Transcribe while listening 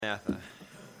If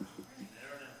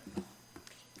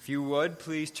you would,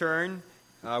 please turn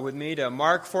with me to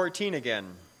Mark 14 again.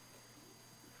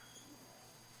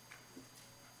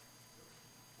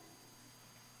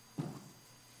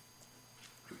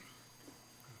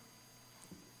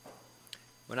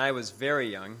 When I was very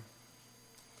young,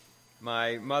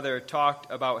 my mother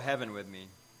talked about heaven with me.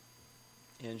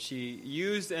 And she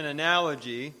used an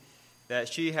analogy that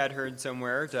she had heard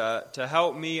somewhere to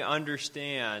help me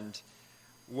understand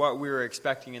what we were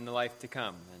expecting in the life to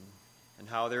come, and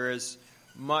how there is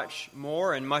much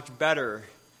more and much better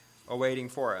awaiting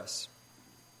for us.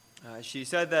 She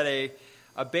said that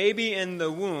a baby in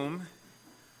the womb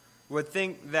would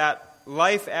think that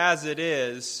life as it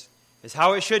is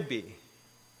how it should be.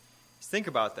 Just think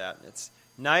about that. It's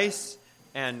nice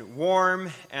and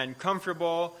warm and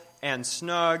comfortable and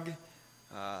snug.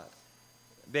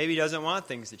 Baby doesn't want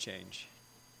things to change.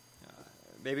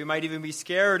 Baby might even be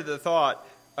scared at the thought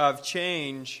of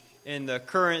change in the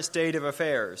current state of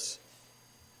affairs.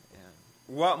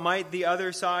 And what might the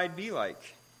other side be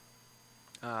like?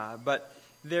 But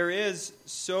there is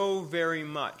so very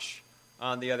much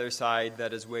on the other side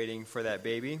that is waiting for that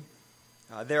baby.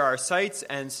 There are sights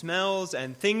and smells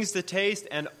and things to taste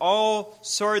and all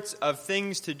sorts of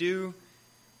things to do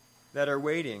that are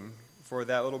waiting for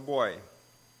that little boy.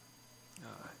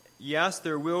 Yes,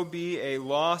 there will be a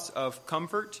loss of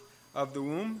comfort of the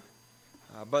womb,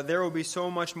 but there will be so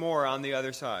much more on the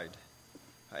other side.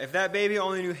 If that baby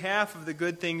only knew half of the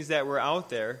good things that were out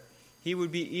there, he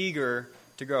would be eager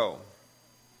to go.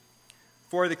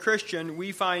 For the Christian,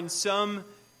 we find some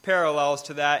parallels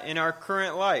to that in our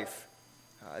current life.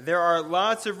 There are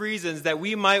lots of reasons that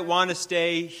we might want to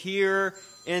stay here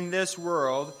in this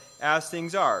world as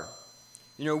things are.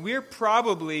 We're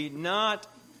probably not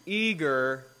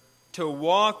eager to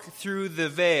walk through the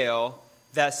veil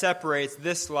that separates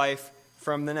this life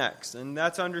from the next, and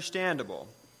that's understandable.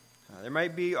 There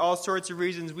might be all sorts of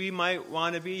reasons we might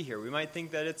want to be here. We might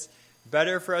think that it's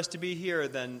better for us to be here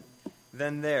than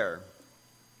there.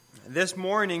 This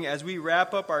morning, as we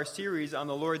wrap up our series on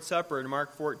the Lord's Supper in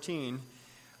Mark 14,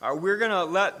 we're going to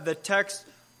let the text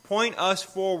point us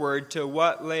forward to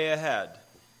what lay ahead.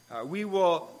 We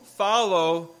will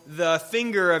follow the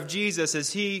finger of Jesus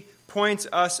as he points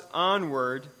us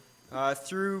onward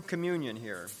through communion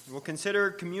here. We'll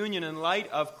consider communion in light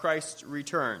of Christ's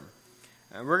return.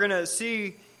 And we're going to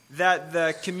see that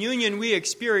the communion we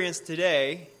experience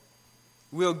today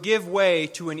will give way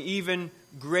to an even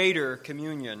greater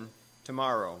communion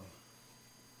tomorrow.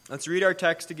 Let's read our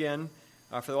text again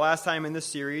for the last time in this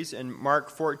series in Mark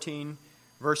 14,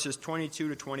 verses 22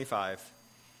 to 25.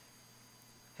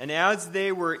 And as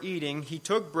they were eating, he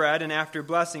took bread, and after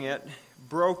blessing it,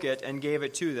 broke it and gave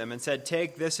it to them, and said,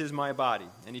 "Take, this is my body."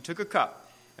 And he took a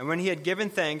cup, and when he had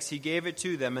given thanks, he gave it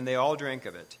to them, and they all drank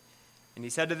of it. And he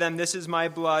said to them, "This is my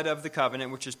blood of the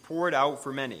covenant, which is poured out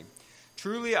for many.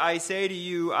 Truly I say to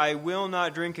you, I will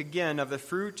not drink again of the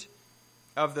fruit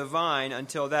of the vine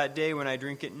until that day when I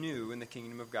drink it new in the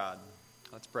kingdom of God."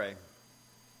 Let's pray.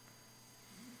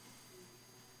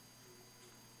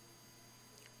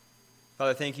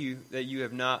 Father, thank you that you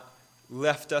have not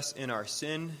left us in our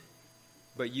sin,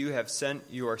 but you have sent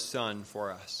your Son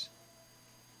for us.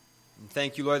 And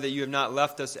thank you, Lord, that you have not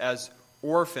left us as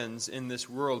orphans in this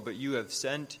world, but you have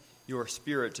sent your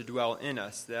Spirit to dwell in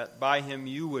us, that by him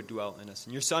you would dwell in us,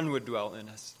 and your Son would dwell in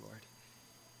us, Lord.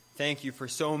 Thank you for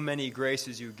so many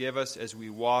graces you give us as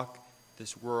we walk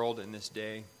this world in this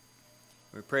day.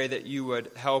 We pray that you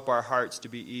would help our hearts to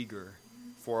be eager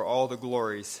for all the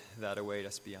glories that await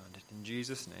us beyond it. In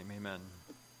Jesus' name, amen.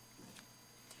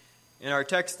 In our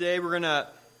text today, we're going to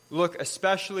look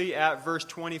especially at verse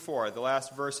 24, the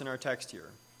last verse in our text here.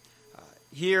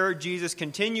 Here, Jesus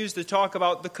continues to talk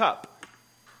about the cup.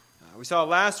 We saw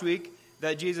last week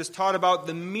that Jesus taught about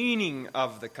the meaning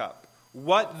of the cup,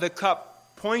 what the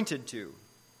cup pointed to.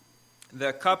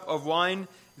 The cup of wine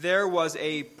there was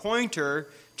a pointer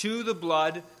to the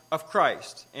blood of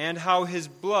Christ, and how his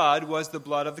blood was the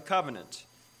blood of the covenant.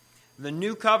 The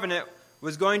new covenant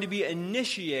was going to be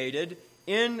initiated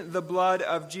in the blood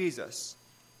of Jesus.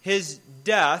 His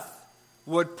death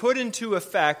would put into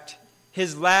effect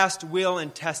his last will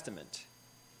and testament,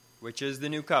 which is the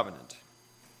new covenant.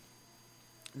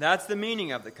 That's the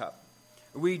meaning of the cup.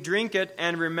 We drink it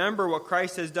and remember what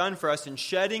Christ has done for us in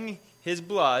shedding his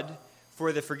blood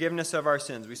for the forgiveness of our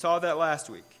sins. We saw that last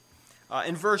week.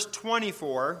 In verse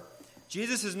 24,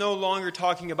 Jesus is no longer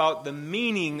talking about the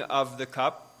meaning of the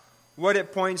cup, what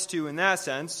it points to in that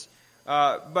sense,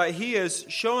 but he is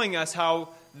showing us how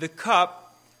the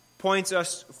cup points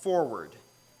us forward.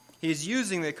 He's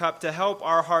using the cup to help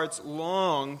our hearts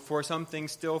long for something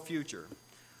still future.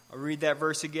 I'll read that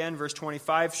verse again, verse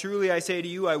 25. Truly I say to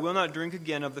you, I will not drink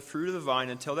again of the fruit of the vine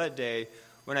until that day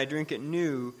when I drink it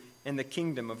new in the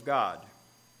kingdom of God.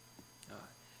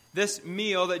 This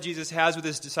meal that Jesus has with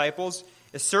his disciples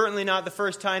is certainly not the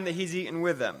first time that he's eaten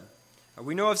with them.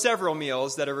 We know of several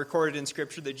meals that are recorded in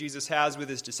Scripture that Jesus has with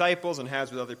his disciples and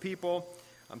has with other people.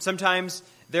 Sometimes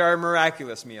there are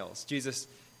miraculous meals. Jesus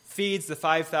feeds the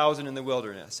 5,000 in the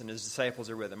wilderness, and his disciples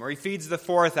are with him. Or he feeds the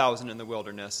 4,000 in the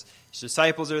wilderness. His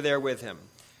disciples are there with him.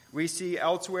 We see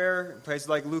elsewhere, in places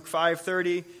like Luke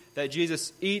 5:30, that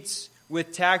Jesus eats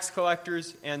with tax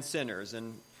collectors and sinners.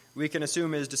 And we can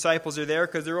assume his disciples are there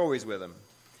because they're always with him.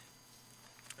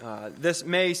 This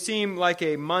may seem like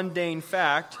a mundane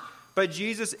fact, but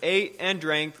Jesus ate and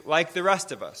drank like the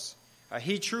rest of us.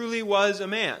 He truly was a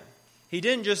man. He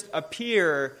didn't just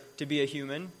appear to be a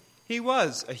human. He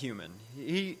was a human.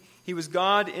 He was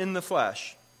God in the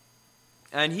flesh.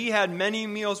 And he had many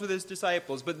meals with his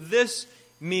disciples, but this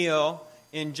meal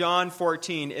in John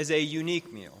 14 is a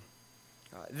unique meal.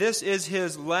 This is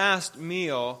his last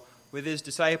meal with his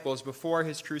disciples before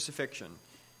his crucifixion.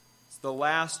 It's the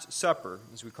Last Supper,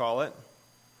 as we call it.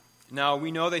 Now,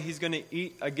 we know that he's going to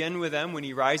eat again with them when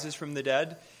he rises from the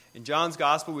dead. In John's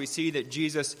Gospel, we see that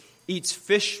Jesus eats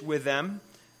fish with them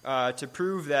to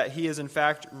prove that he is in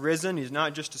fact risen. He's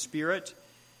not just a spirit.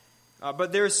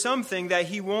 But there's something that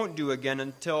he won't do again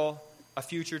until a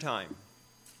future time.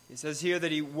 He says here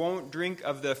that he won't drink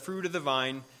of the fruit of the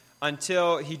vine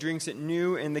until he drinks it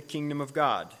new in the kingdom of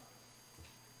God.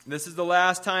 This is the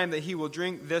last time that he will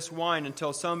drink this wine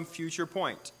until some future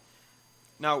point.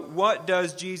 Now, what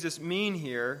does Jesus mean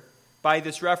here by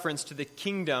this reference to the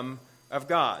kingdom of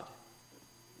God?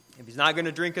 If he's not going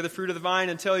to drink of the fruit of the vine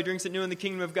until he drinks it new in the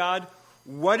kingdom of God,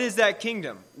 what is that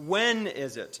kingdom? When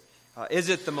is it? Is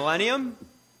it the millennium?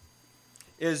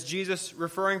 Is Jesus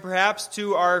referring perhaps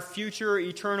to our future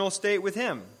eternal state with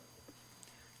him?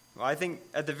 Well, I think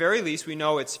at the very least we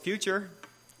know it's future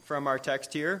from our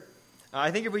text here. I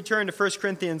think if we turn to 1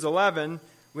 Corinthians 11,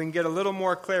 we can get a little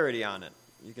more clarity on it.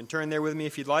 You can turn there with me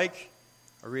if you'd like.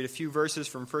 I'll read a few verses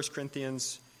from 1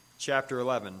 Corinthians chapter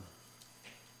 11.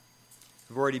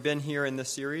 We've already been here in this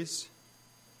series.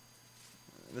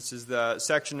 This is the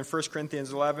section of 1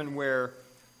 Corinthians 11 where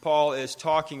Paul is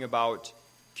talking about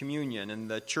communion and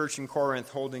the church in Corinth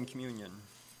holding communion.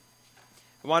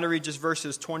 I want to read just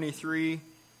verses 23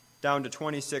 down to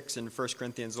 26 in 1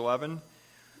 Corinthians 11.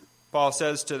 Paul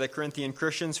says to the Corinthian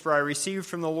Christians, "For I received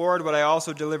from the Lord what I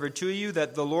also delivered to you,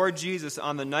 that the Lord Jesus,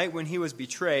 on the night when he was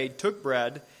betrayed, took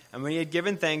bread, and when he had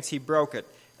given thanks, he broke it,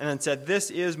 and then said,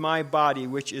 'This is my body,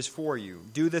 which is for you.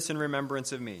 Do this in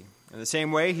remembrance of me.' In the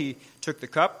same way, he took the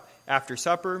cup after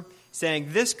supper,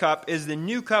 saying, 'This cup is the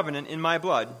new covenant in my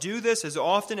blood. Do this as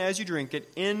often as you drink it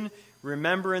in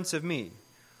remembrance of me.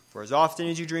 For as often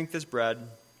as you eat this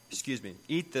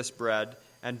bread,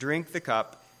 and drink the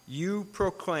cup, you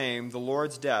proclaim the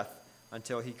Lord's death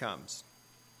until he comes.'"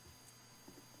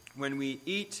 When we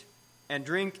eat and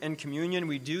drink in communion,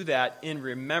 we do that in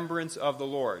remembrance of the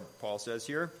Lord, Paul says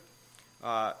here.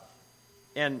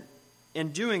 And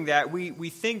in doing that, we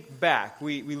think back.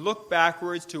 We look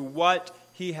backwards to what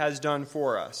he has done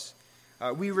for us.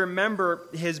 We remember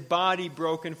his body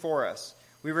broken for us.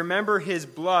 We remember his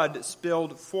blood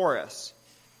spilled for us.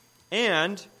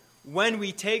 And when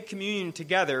we take communion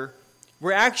together,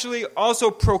 we're actually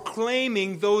also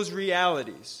proclaiming those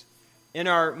realities. In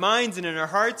our minds and in our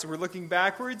hearts, we're looking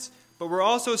backwards, but we're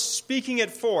also speaking it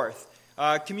forth.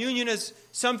 Communion is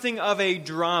something of a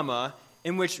drama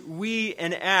in which we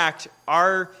enact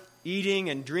our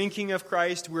eating and drinking of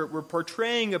Christ. We're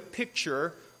portraying a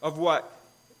picture of what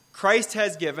Christ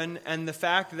has given and the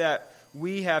fact that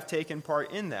we have taken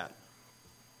part in that.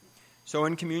 So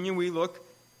in communion, we look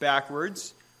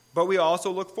backwards, but we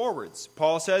also look forwards.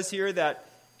 Paul says here that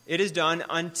it is done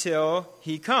until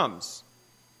he comes.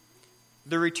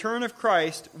 The return of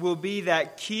Christ will be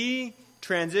that key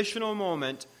transitional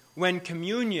moment when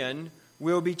communion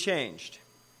will be changed.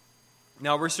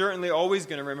 Now, we're certainly always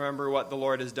going to remember what the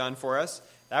Lord has done for us.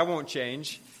 That won't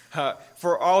change.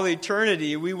 For all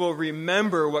eternity, we will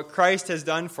remember what Christ has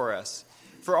done for us.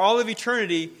 For all of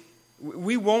eternity,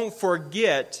 we won't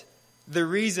forget the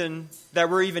reason that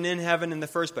we're even in heaven in the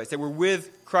first place, that we're with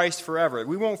Christ forever.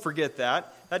 We won't forget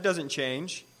that. That doesn't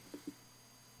change.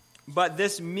 But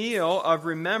this meal of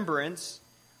remembrance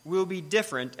will be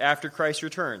different after Christ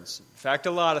returns. In fact,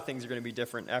 a lot of things are going to be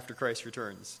different after Christ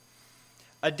returns.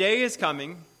 A day is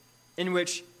coming in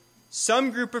which some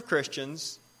group of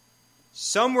Christians,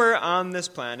 somewhere on this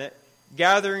planet,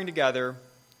 gathering together,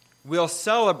 will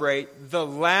celebrate the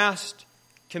last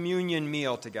communion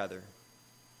meal together.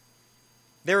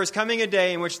 There is coming a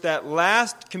day in which that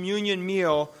last communion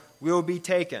meal will be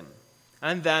taken,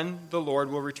 and then the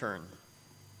Lord will return.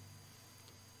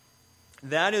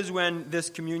 That is when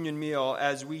this communion meal,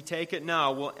 as we take it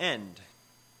now, will end.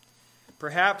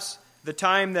 Perhaps the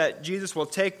time that Jesus will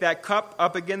take that cup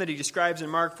up again that he describes in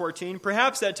Mark 14,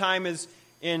 perhaps that time is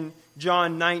in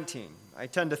John 19. I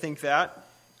tend to think that.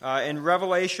 In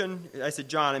Revelation, I said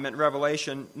John, I meant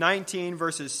Revelation 19,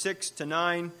 verses 6 to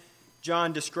 9,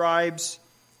 John describes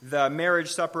the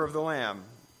marriage supper of the Lamb.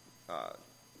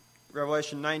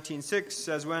 Revelation 19:6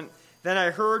 says, Then I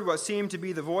heard what seemed to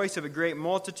be the voice of a great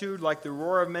multitude, like the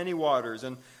roar of many waters,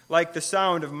 and like the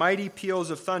sound of mighty peals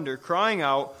of thunder, crying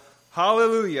out,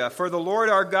 Hallelujah! For the Lord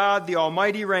our God, the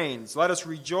Almighty reigns. Let us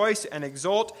rejoice and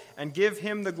exult and give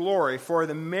him the glory, for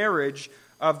the marriage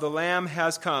of the Lamb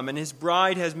has come, and his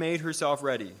bride has made herself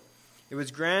ready. It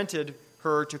was granted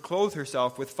her to clothe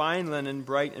herself with fine linen,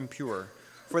 bright and pure.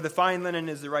 For the fine linen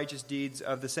is the righteous deeds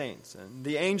of the saints. And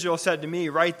the angel said to me,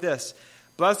 Write this,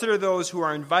 Blessed are those who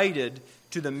are invited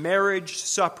to the marriage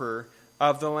supper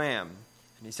of the Lamb.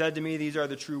 And he said to me, These are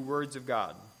the true words of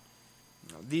God.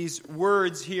 These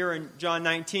words here in John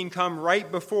 19 come right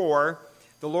before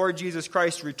the Lord Jesus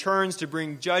Christ returns to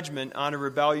bring judgment on a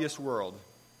rebellious world.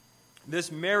 This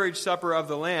marriage supper of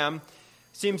the Lamb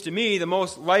seems to me the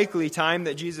most likely time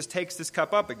that Jesus takes this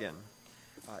cup up again.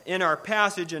 In our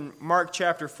passage in Mark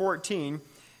chapter 14,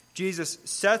 Jesus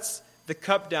sets the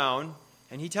cup down,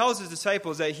 and he tells his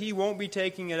disciples that he won't be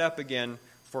taking it up again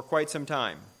for quite some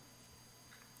time.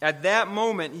 At that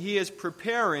moment, he is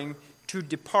preparing to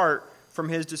depart from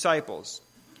his disciples.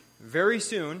 Very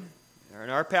soon, in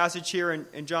our passage here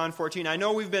in John 14, I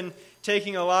know we've been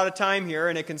taking a lot of time here,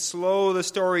 and it can slow the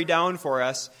story down for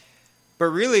us, but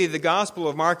really the Gospel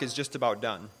of Mark is just about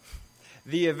done.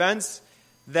 The events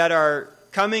that are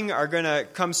coming are going to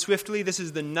come swiftly. This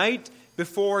is the night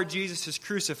before Jesus is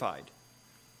crucified.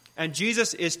 And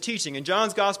Jesus is teaching. In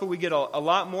John's Gospel, we get a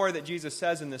lot more that Jesus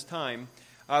says in this time.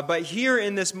 But here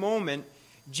in this moment,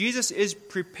 Jesus is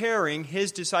preparing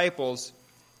his disciples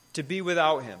to be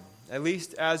without him, at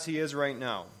least as he is right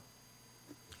now.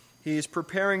 He is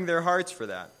preparing their hearts for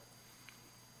that.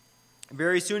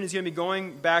 Very soon he's going to be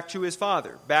going back to his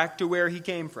Father, back to where he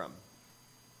came from.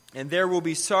 And there will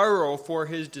be sorrow for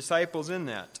his disciples in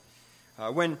that.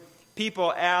 When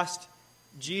people asked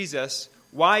Jesus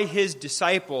why his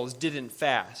disciples didn't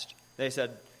fast, they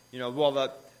said,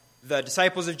 the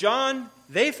disciples of John,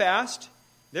 they fast.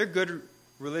 They're good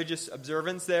religious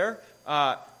observance there.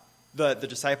 The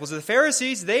disciples of the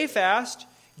Pharisees, they fast.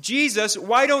 Jesus,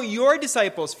 why don't your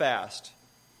disciples fast?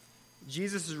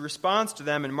 Jesus' response to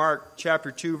them in Mark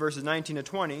chapter 2, verses 19 to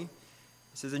 20, it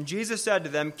says, And Jesus said to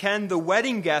them, Can the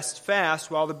wedding guests fast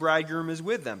while the bridegroom is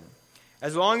with them?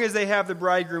 As long as they have the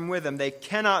bridegroom with them, they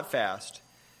cannot fast.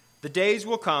 The days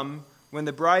will come when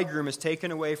the bridegroom is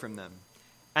taken away from them,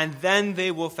 and then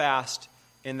they will fast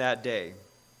in that day.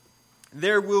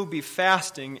 There will be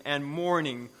fasting and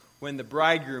mourning when the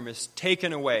bridegroom is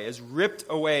taken away, is ripped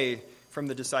away from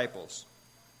the disciples.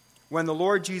 When the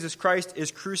Lord Jesus Christ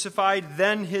is crucified,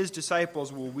 then his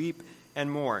disciples will weep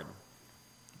and mourn.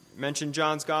 Mentioned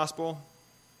John's Gospel.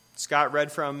 Scott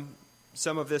read from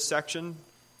some of this section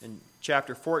in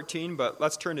chapter 14, but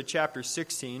let's turn to chapter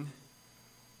 16.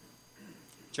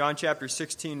 John chapter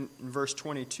 16 and verse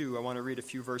 22. I want to read a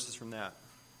few verses from that.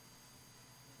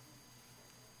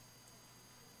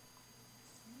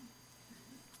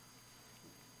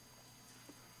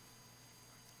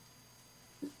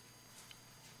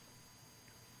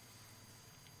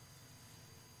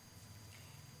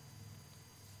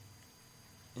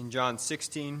 In John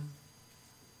 16,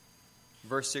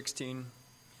 verse 16,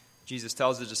 Jesus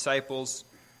tells the disciples,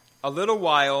 A little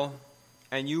while,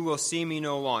 and you will see me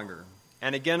no longer.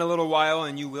 And again a little while,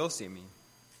 and you will see me.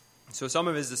 So some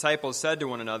of his disciples said to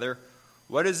one another,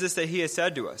 What is this that he has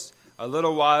said to us? A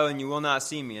little while, and you will not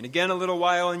see me. And again a little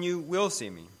while, and you will see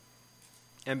me.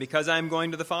 And because I am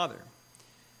going to the Father.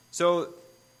 So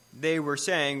they were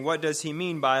saying, What does he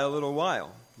mean by a little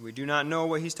while? We do not know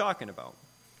what he's talking about.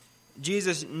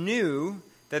 Jesus knew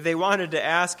that they wanted to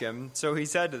ask him, so he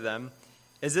said to them,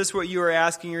 Is this what you are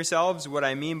asking yourselves, what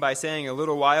I mean by saying a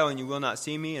little while and you will not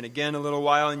see me, and again a little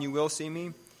while and you will see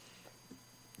me?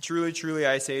 Truly, truly,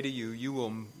 I say to you, you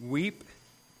will weep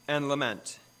and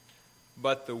lament,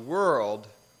 but the world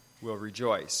will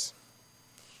rejoice.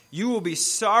 You will be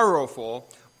sorrowful,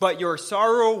 but your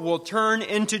sorrow will turn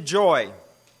into joy.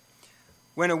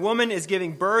 When a woman is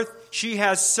giving birth, she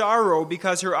has sorrow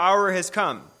because her hour has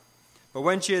come. But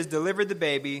when she has delivered the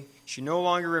baby, She no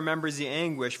longer remembers the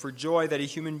anguish for joy that a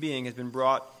human being has been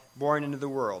born into the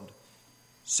world.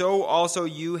 So also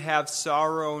you have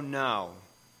sorrow now.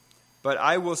 But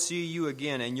I will see you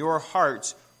again, and your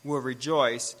hearts will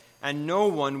rejoice, and no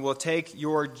one will take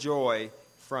your joy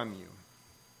from you.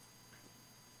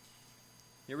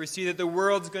 Here we see that the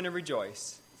world's going to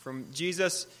rejoice. From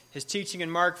Jesus, his teaching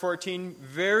in Mark 14,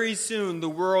 very soon the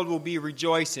world will be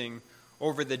rejoicing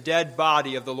over the dead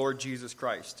body of the Lord Jesus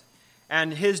Christ.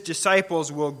 And his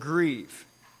disciples will grieve.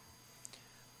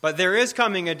 But there is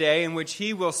coming a day in which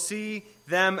he will see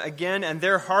them again, and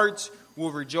their hearts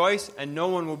will rejoice, and no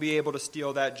one will be able to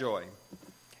steal that joy.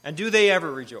 And do they ever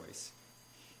rejoice?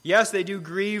 Yes, they do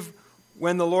grieve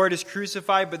when the Lord is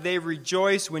crucified, but they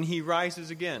rejoice when he rises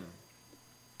again.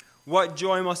 What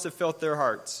joy must have filled their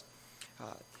hearts.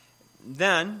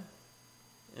 Then,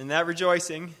 in that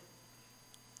rejoicing,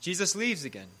 Jesus leaves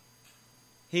again.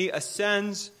 He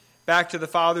ascends back to the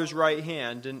Father's right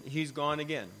hand, and he's gone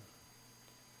again.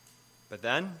 But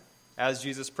then, as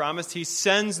Jesus promised, he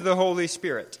sends the Holy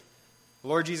Spirit. The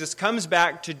Lord Jesus comes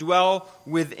back to dwell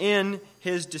within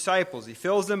his disciples. He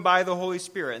fills them by the Holy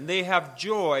Spirit, and they have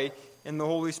joy in the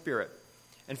Holy Spirit.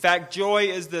 In fact, joy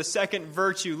is the second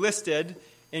virtue listed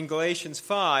in Galatians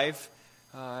 5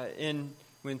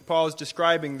 when Paul is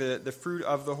describing the fruit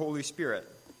of the Holy Spirit.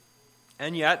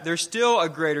 And yet, there's still a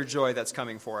greater joy that's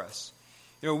coming for us.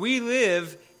 We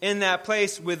live in that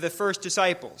place with the first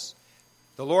disciples.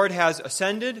 The Lord has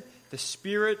ascended, the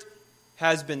Spirit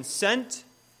has been sent,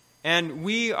 and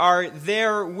we are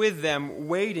there with them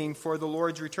waiting for the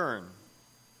Lord's return.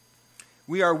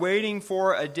 We are waiting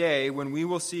for a day when we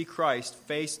will see Christ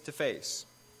face to face.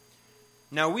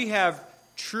 Now, we have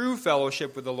true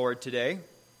fellowship with the Lord today.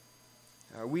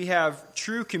 We have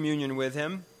true communion with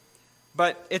him,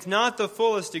 but it's not the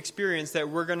fullest experience that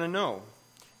we're going to know.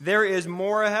 There is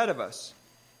more ahead of us.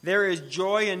 There is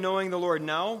joy in knowing the Lord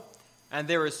now, and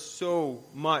there is so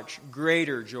much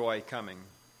greater joy coming.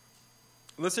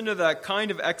 Listen to the kind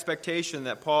of expectation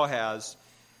that Paul has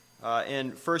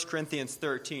in 1 Corinthians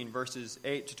 13, verses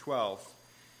 8 to 12.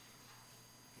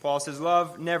 Paul says,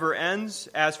 "Love never ends.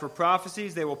 As for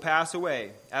prophecies, they will pass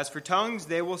away. As for tongues,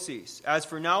 they will cease. As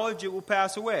for knowledge, it will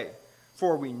pass away.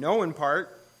 For we know in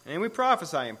part, and we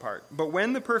prophesy in part. But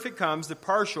when the perfect comes, the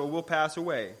partial will pass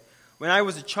away. When I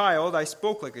was a child, I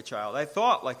spoke like a child. I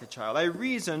thought like a child. I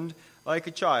reasoned like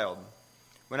a child.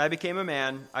 When I became a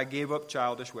man, I gave up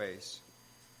childish ways.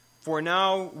 For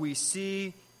now we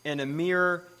see in a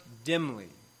mirror dimly,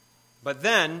 but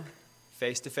then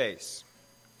face to face.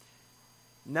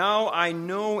 Now I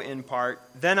know in part,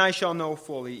 then I shall know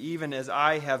fully, even as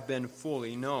I have been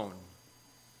fully known."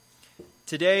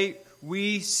 Today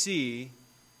we see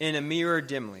in a mirror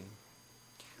dimly.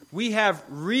 We have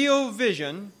real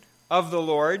vision of the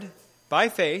Lord by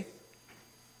faith,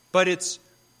 but it's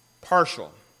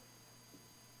partial.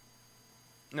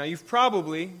 Now, you've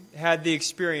probably had the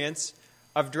experience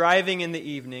of driving in the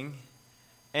evening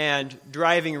and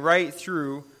driving right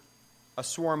through a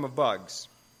swarm of bugs.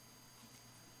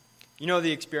 You know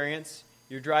the experience.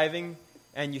 You're driving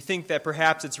and you think that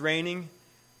perhaps it's raining,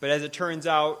 but as it turns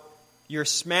out, you're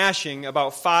smashing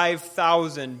about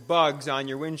 5,000 bugs on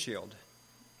your windshield.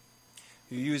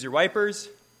 You use your wipers,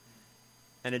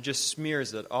 and it just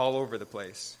smears it all over the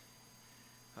place.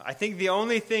 I think the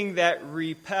only thing that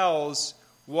repels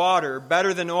water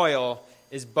better than oil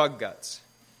is bug guts.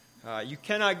 You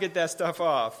cannot get that stuff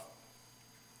off.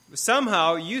 But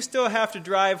somehow, you still have to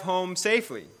drive home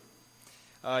safely.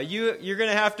 You're going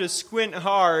to have to squint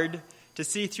hard to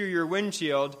see through your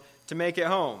windshield to make it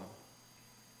home.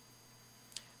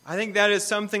 I think that is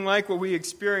something like what we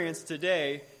experience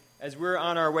today as we're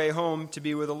on our way home to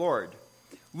be with the Lord.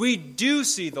 We do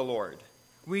see the Lord.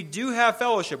 We do have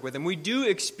fellowship with him. We do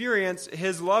experience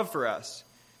his love for us.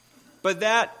 But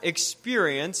that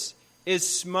experience is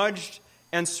smudged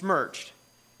and smirched.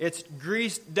 It's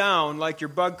greased down like your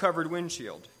bug-covered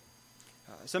windshield.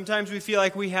 Sometimes we feel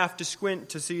like we have to squint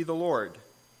to see the Lord.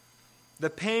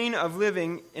 The pain of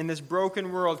living in this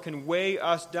broken world can weigh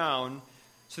us down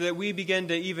so that we begin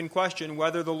to even question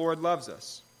whether the Lord loves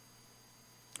us.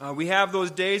 We have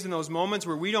those days and those moments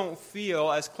where we don't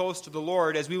feel as close to the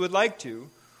Lord as we would like to,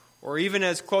 or even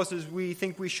as close as we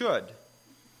think we should.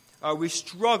 We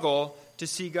struggle to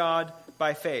see God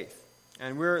by faith,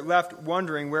 and we're left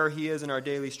wondering where he is in our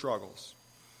daily struggles.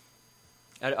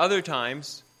 At other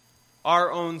times, our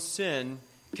own sin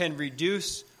can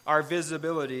reduce our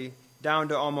visibility down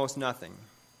to almost nothing.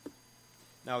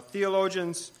 Now,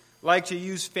 theologians like to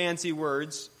use fancy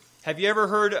words. Have you ever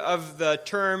heard of the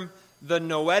term, the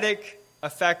noetic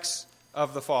effects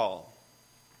of the fall?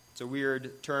 It's a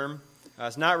weird term.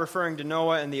 It's not referring to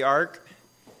Noah and the ark.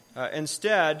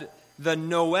 Instead, the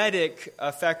noetic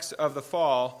effects of the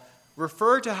fall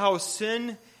refer to how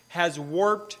sin has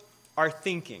warped our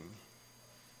thinking.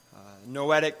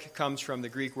 Noetic comes from the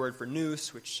Greek word for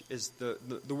nous, which is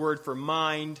the word for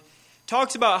mind. It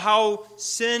talks about how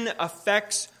sin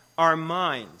affects our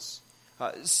minds.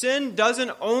 Sin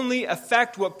doesn't only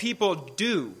affect what people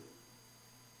do.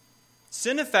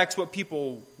 Sin affects what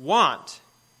people want.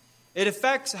 It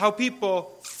affects how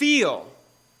people feel.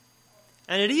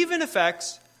 And it even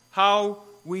affects how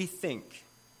we think.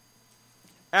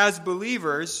 As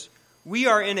believers, we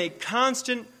are in a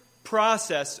constant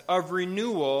process of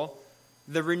renewal,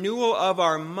 the renewal of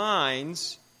our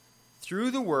minds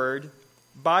through the Word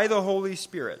by the Holy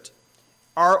Spirit.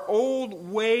 Our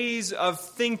old ways of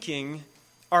thinking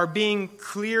are being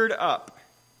cleared up.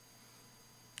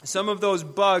 Some of those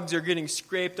bugs are getting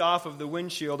scraped off of the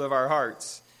windshield of our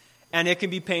hearts, and it can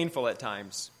be painful at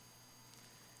times.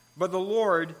 But the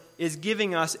Lord is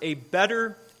giving us a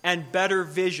better and better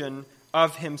vision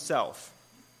of Himself.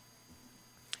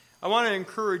 I want to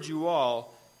encourage you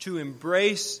all to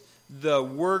embrace the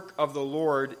work of the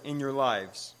Lord in your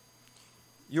lives.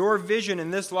 Your vision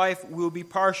in this life will be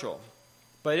partial,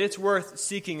 but it's worth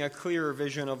seeking a clearer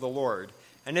vision of the Lord.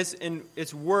 And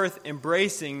it's worth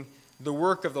embracing the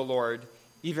work of the Lord,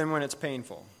 even when it's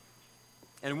painful.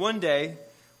 And one day,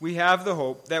 we have the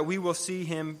hope that we will see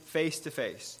Him face to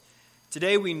face.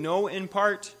 Today we know in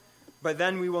part, but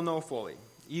then we will know fully,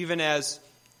 even as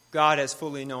God has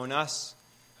fully known us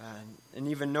and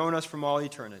even known us from all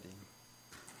eternity.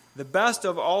 The best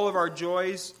of all of our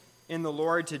joys in the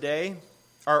Lord today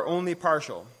are only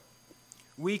partial.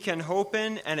 We can hope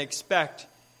in and expect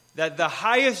that the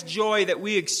highest joy that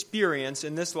we experience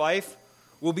in this life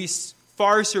will be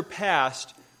far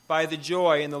surpassed by the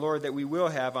joy in the Lord that we will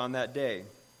have on that day.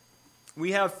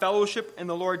 We have fellowship in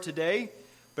the Lord today,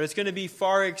 but it's going to be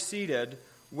far exceeded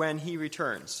when He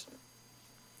returns.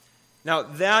 Now,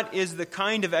 that is the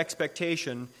kind of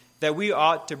expectation that we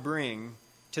ought to bring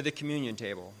to the communion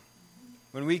table.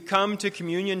 When we come to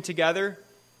communion together,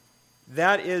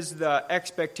 that is the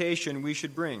expectation we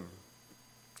should bring.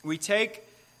 We take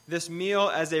this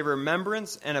meal as a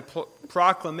remembrance and a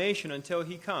proclamation until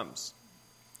He comes.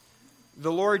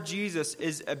 The Lord Jesus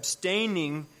is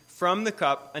abstaining from the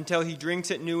cup until He drinks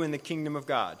it new in the kingdom of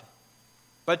God.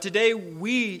 But today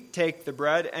we take the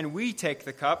bread and we take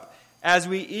the cup as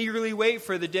we eagerly wait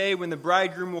for the day when the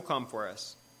bridegroom will come for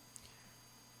us.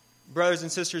 Brothers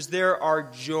and sisters, there are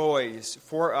joys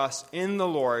for us in the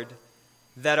Lord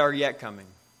that are yet coming.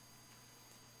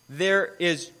 There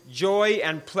is joy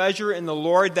and pleasure in the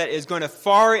Lord that is going to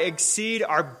far exceed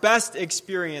our best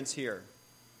experience here.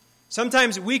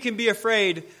 Sometimes we can be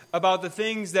afraid about the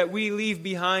things that we leave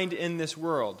behind in this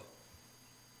world.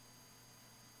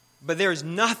 But there's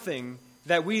nothing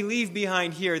that we leave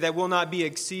behind here that will not be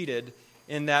exceeded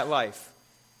in that life.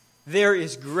 There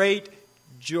is great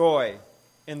joy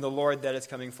in the Lord that is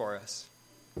coming for us.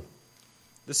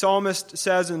 The psalmist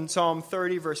says in Psalm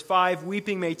 30, verse 5,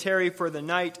 "Weeping may tarry for the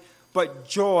night, but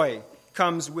joy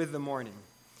comes with the morning."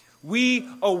 We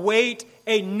await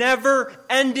a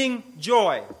never-ending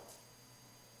joy.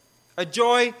 A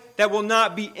joy that will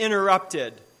not be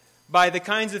interrupted by the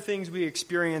kinds of things we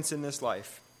experience in this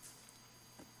life.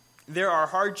 There are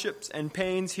hardships and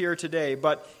pains here today,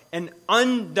 but an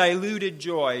undiluted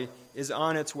joy is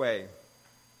on its way.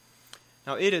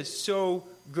 Now, it is so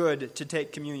good to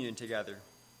take communion together.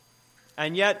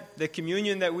 And yet, the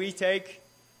communion that we take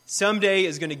someday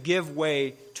is going to give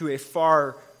way to a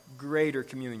far greater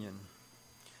communion.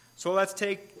 So let's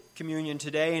take communion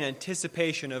today in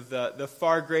anticipation of the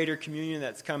far greater communion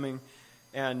that's coming.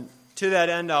 And to that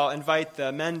end, I'll invite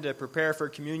the men to prepare for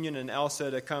communion and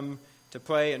Elsa to come to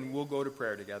play, and we'll go to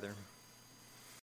prayer together.